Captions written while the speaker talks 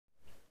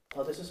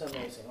Well, this is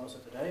amazing. Also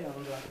today,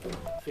 on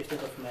the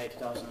 15th of May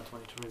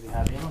 2023, we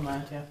have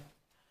Ilomäentie.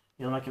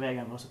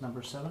 Ilomäentie, was it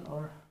number 7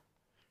 or?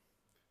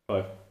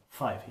 5.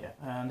 5, yeah.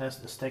 And that's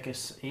the stake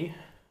is E,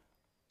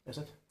 is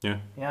it? Yeah.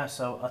 Yeah,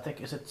 so I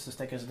think, is it the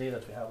stake is D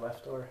that we have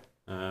left, or?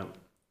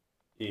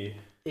 E.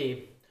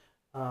 E.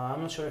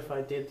 I'm not sure if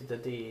I did the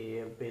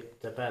D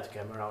with the bad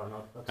camera or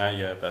not. But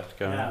Yeah, bad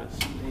camera.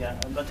 yeah,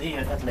 but E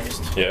at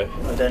least. Yeah.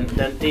 But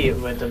then D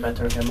with the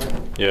better camera.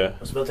 Yeah. It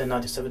was built in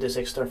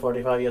 1976, turned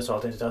 45 years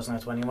old in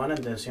 2021,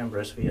 and the number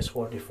is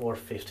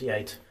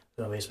VS4458.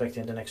 So we expect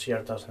in the next year,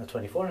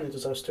 2024, and it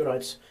deserves 2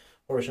 rights.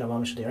 Original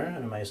ValmetSchlieren,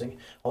 and amazing.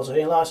 Also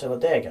here in Laajasalo,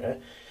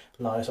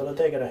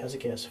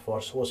 Helsinki for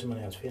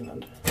Suosimillions,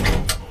 Finland.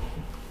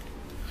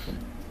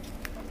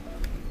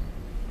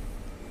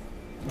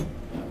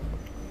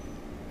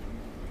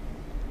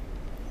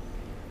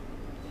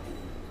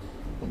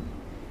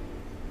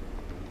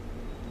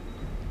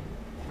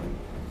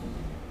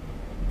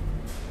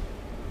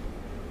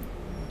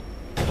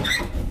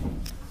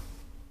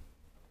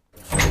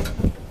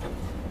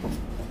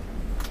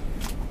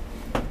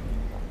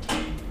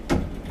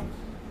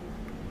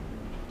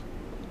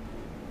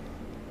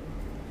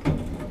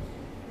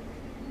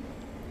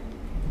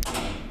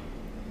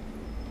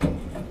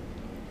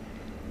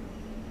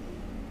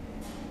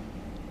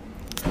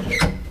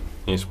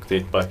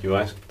 Inspektiit paikki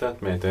vaiskuttaa,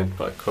 että me ei tehnyt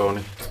paikkoa,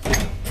 niin...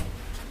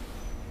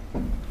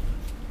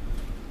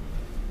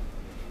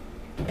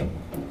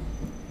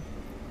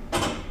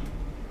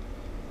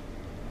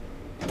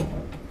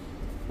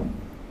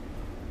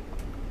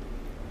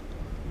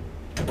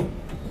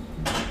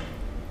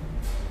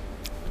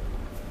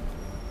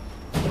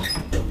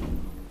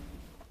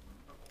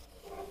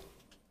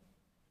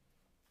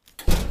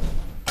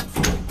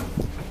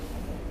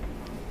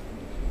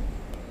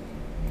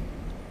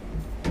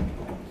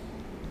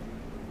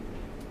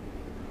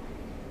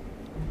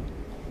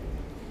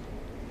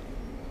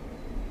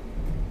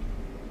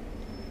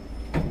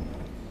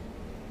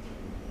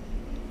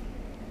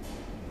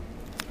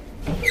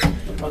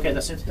 Okay,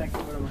 that's it. Thank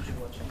you very much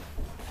for watching.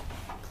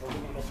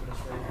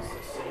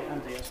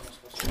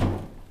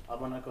 I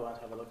wanna go and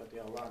have a look at the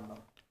alarm now.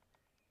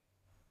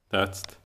 That's